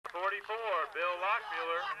Bill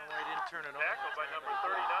Lockmuller. I don't know why he didn't turn it on. Tackled by number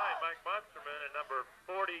 39, Mike Munsterman, and number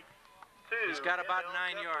 42. He's got about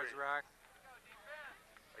 9 yards, Rock.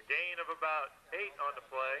 A gain of about 8 on the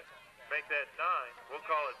play. Make that 9. We'll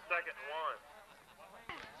call it 2nd and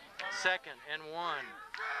 1. 2nd and 1.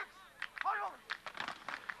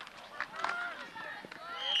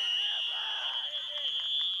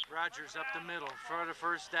 Rogers up the middle for the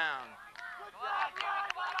first down.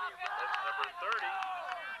 That's number 30,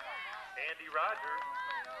 Andy Rogers.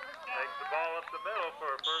 Takes the ball up the middle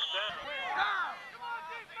for a first down.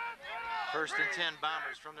 1st and 10,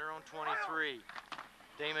 Bombers from their own 23.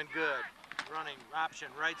 Damon Good running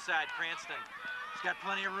option right side. Cranston. He's got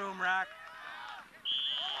plenty of room, Rock.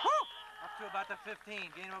 Woo! Up to about the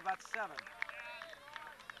 15. Gain of about 7. Off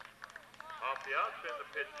the option, the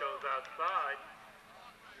pitch goes outside.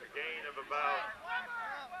 A gain of about...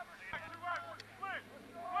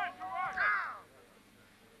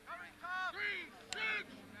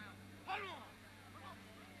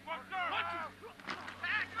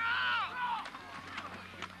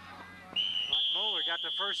 Moeller got the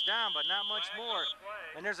first down, but not much more.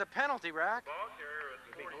 And there's a penalty, Rock. Ball carrier is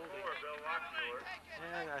 44, Bill Lockmuller.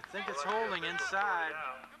 Yeah, I think it's holding inside.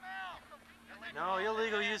 No,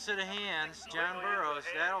 illegal use of the hands. John Burroughs,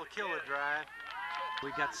 that'll kill a drive. We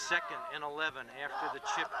got 2nd and 11 after the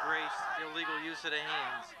Chip Grace illegal use of the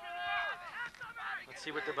hands. Let's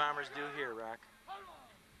see what the Bombers do here, Rock.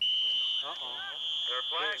 Uh-oh.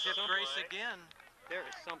 Chip Grace again. There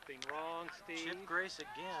is something wrong, Steve. Chip Grace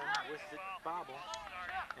again with the bobble.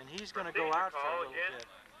 And he's going to go out for a little bit.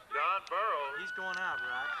 John Burroughs. He's going out,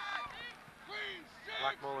 Rock.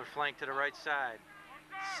 Lockmuller flank to the right side.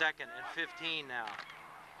 2nd and 15 now.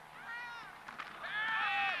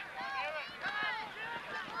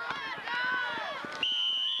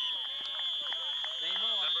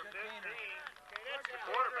 Number 15, the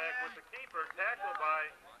quarterback with the keeper, tackled by...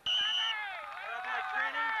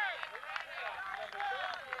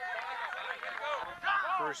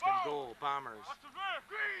 First and goal, Bombers.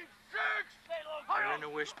 They're in the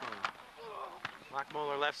wishbone.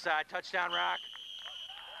 Lockmuller left side, touchdown, Rock.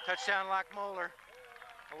 Touchdown, Lockmuller.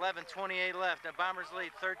 11:28 left. The Bombers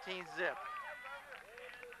lead 13-zip.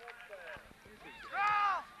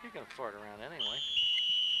 You're gonna fart around anyway.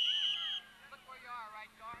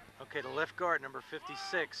 Okay, the left guard, number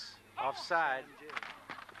 56, offside.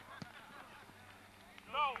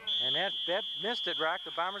 And that missed it, Rock.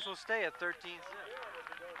 The Bombers will stay at 13-zip.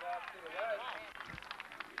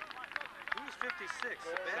 Who's 56?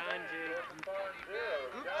 Sanjay.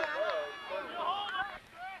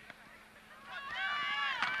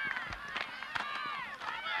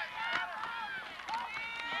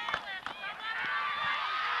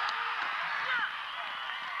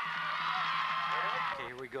 Okay,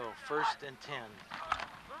 here we go. 1st and 10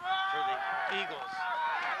 for the Eagles.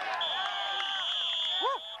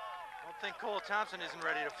 Woo! Don't think Cole Thompson isn't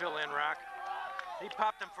ready to fill in, Rock. He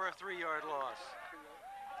popped him for a 3-yard loss.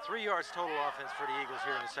 3 yards total offense for the Eagles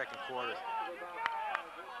here in the 2nd quarter.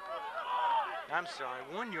 I'm sorry,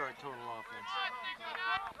 1 yard total offense.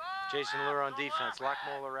 Jason Lure on defense,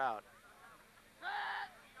 Lockmuller out.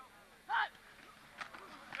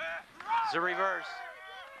 It's a reverse.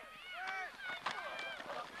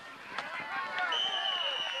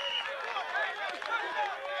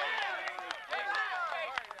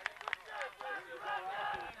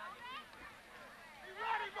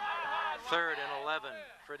 Third and 11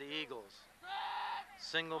 for the Eagles.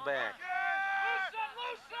 Single back.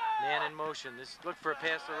 Man in motion. Look for a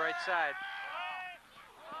pass to the right side.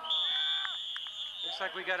 Looks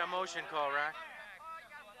like we got a motion call, Rock.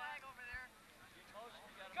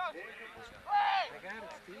 I got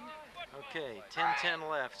it, Steve. Okay, 10-10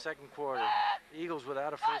 left, 2nd quarter. Eagles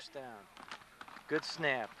without a first down. Good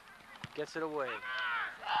snap. Gets it away.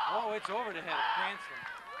 Oh, it's over the head of Cranston.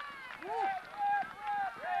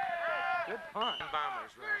 Good punt.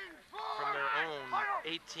 Bombers, Rock, from their own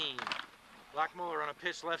 18. Lockmuller on a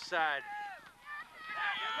pitch left side.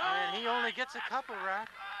 And he only gets a couple, Rock.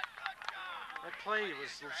 That play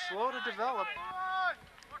was slow to develop.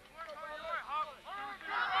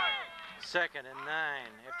 2nd and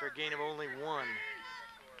 9 after a gain of only 1. That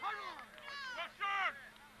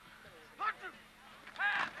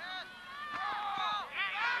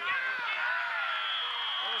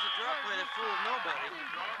was a drop play that fooled nobody.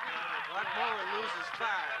 Lockmuller loses 5.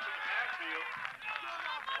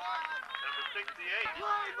 Number 68.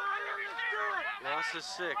 Loss of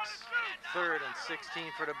 6. 3rd and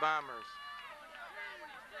 16 for the Bombers.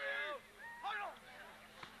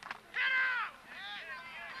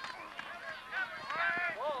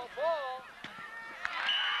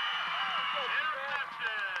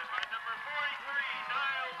 Interception by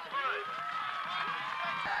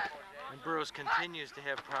Burroughs continues to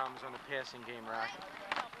have problems on the passing game, Rock.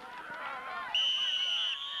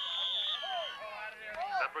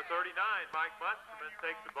 Number 39, Mike Munsterman,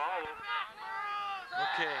 takes the ball.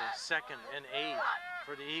 Okay, 2nd and 8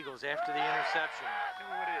 for the Eagles after the interception. Tell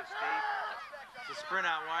me what it is, Steve. It's a sprint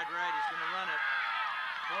out wide right. He's going to run it.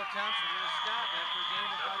 Bo Thompson going to stop after a gain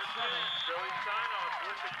of about 7. Joey Steinoff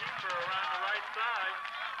with the keeper around the right side.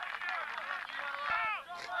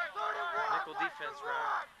 Nickel defense,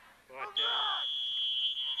 Rock. But,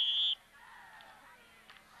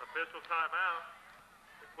 Official timeout.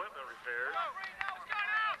 Equipment repairs.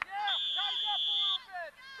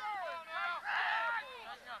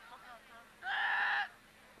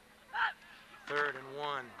 3rd and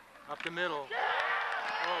 1. Up the middle.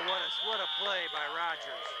 Oh, what a play by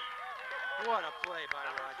Rogers. What a play by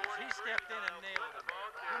Rogers. He stepped in and nailed it.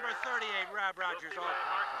 Number 38, Rob Rogers. All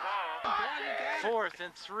 4th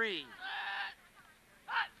and 3.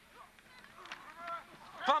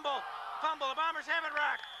 Fumble. The Bombers have it,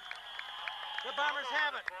 Rock. The Bombers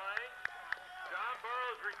have it. John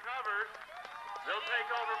Burroughs recovers. They'll take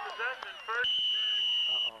over possession first.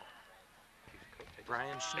 Uh-oh.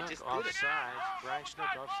 Brian Schnook offside. Brian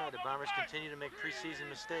Schnook offside. The Bombers continue to make preseason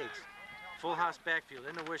mistakes. Full house backfield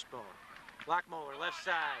into Wishbone. Lockmoller, left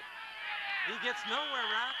side. He gets nowhere,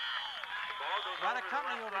 Rock. A lot of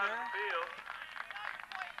company over there.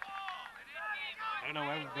 I don't know,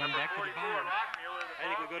 I'm going back to the ball. I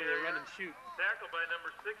think we'll go to the run and shoot. Tackled by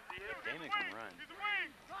number 68. Damon can run.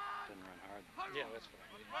 Doesn't run hard. Yeah, that's fine.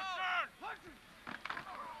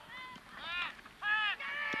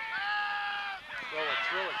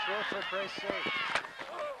 Throw it for Christ's sake.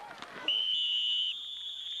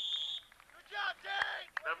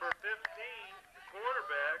 Number 15, the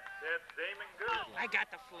quarterback, that's Damon Good. I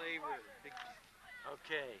got the flavor. Big...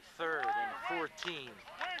 Okay, 3rd and 14.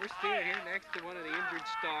 We're standing here next to one of the injured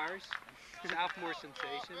stars, sophomore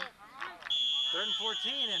sensation. 3rd and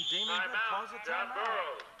 14, and Damon Good calls a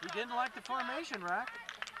timeout. He didn't like the formation, Rock.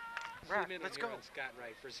 Rock, let's go. Scott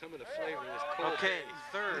Wright for some of the flavor of this cold. Okay,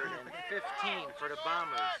 3rd and 15 for the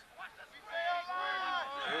Bombers.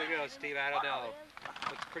 Here we go, Steve. I don't know.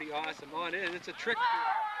 Looks pretty awesome. Oh, it is. It's a trick.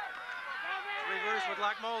 Reverse with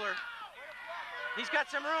Lockmoller. He's got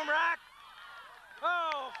some room, Rock.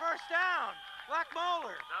 Oh, first down.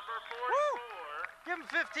 Lockmoller. Number 44. Woo! Give him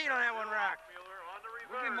 15 on that one, Rock.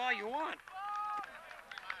 We'll give him all you want.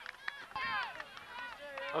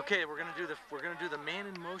 Okay, we're gonna do the man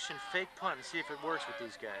in motion fake punt and see if it works with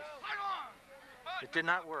these guys. It did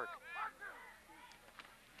not work.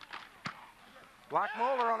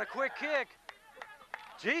 Lockmoller on a quick kick.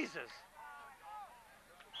 Jesus.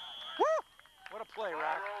 Woo! What a play,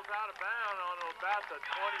 Rock. Rolls out of bounds on about the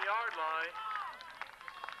 20-yard line.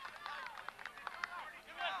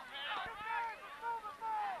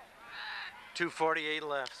 .248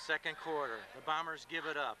 left, 2nd quarter. The Bombers give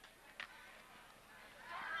it up.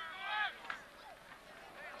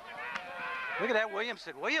 Look at that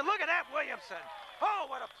Williamson. Will you look at that Williamson? Oh,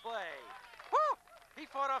 what a play. Woo! He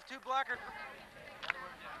fought off 2 blockers.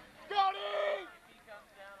 Got it!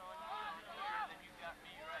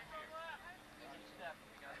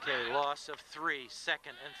 Okay, loss of 3,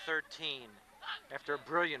 2nd and 13 after a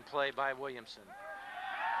brilliant play by Williamson.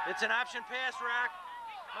 It's an option pass, Rock.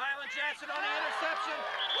 Mylan Johnson on the interception.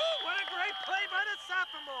 Woo, what a great play by the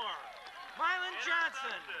sophomore. Mylan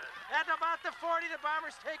Johnson. At about the 40, the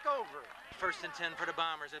Bombers take over. 1st and 10 for the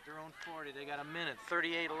Bombers at their own 40. They got a minute,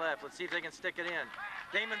 38 left. Let's see if they can stick it in.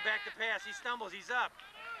 Damon back to pass. He stumbles. He's up.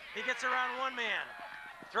 He gets around 1 man.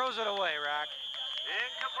 Throws it away, Rock.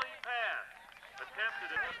 Incomplete pass.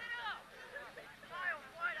 Attempted it.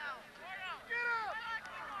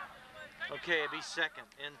 Okay, it'd be 2nd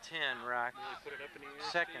and 10, Rock. Put it up in the air,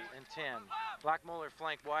 2nd and 10. Lockmoller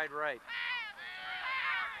flank wide right.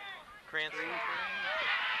 Cranston.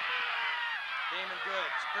 Damon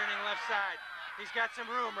Good, sprinting left side. He's got some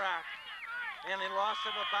room, Rock. And a loss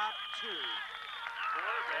of about 2.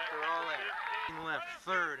 After all that. Left,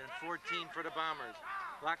 3rd and 14 for the Bombers.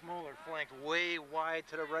 Lockmoller flanked way wide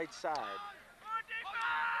to the right side.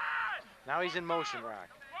 Now he's in motion, Rock.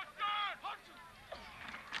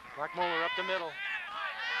 Lockmoller up the middle.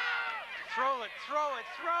 Throw it, throw it,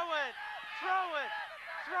 throw it, throw it,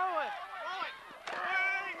 throw it.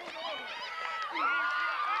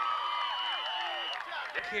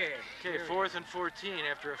 Okay, 4th and 14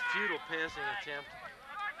 after a futile passing attempt.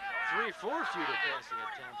 4 futile passing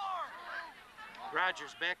attempts.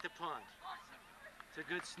 Rogers back to punt. It's a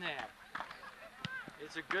good snap.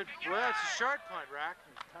 It's a good, well, it's a short punt, Rock.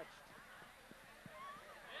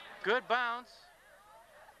 Good bounce.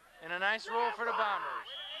 And a nice roll for the Bombers.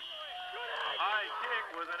 high kick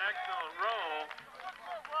with an excellent roll.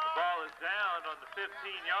 The ball is down on the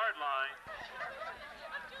 15-yard line.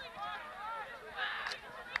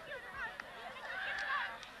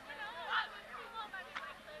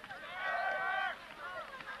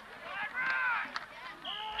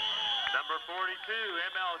 Number 42,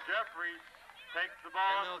 M.L. Jeffries, takes the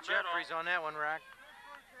ball M.L. up the middle. Jeffries on that one, Rock.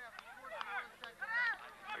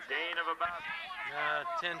 A gain of about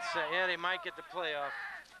 10 seconds. Yeah, they might get the playoff.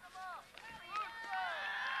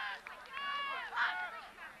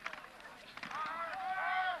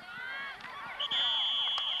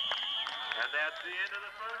 And that's the end of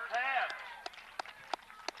the first half.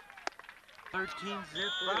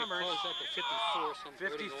 13-zip We're gonna Bombers. close up at 54. Some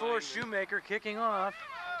 54 Shoemaker kicking off.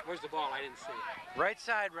 Where's the ball? I didn't see it. Right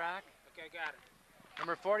side, Rock. Okay, got it.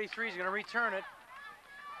 Number 43 is going to return it.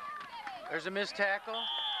 There's a missed tackle.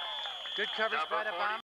 Good coverage by the Bombers.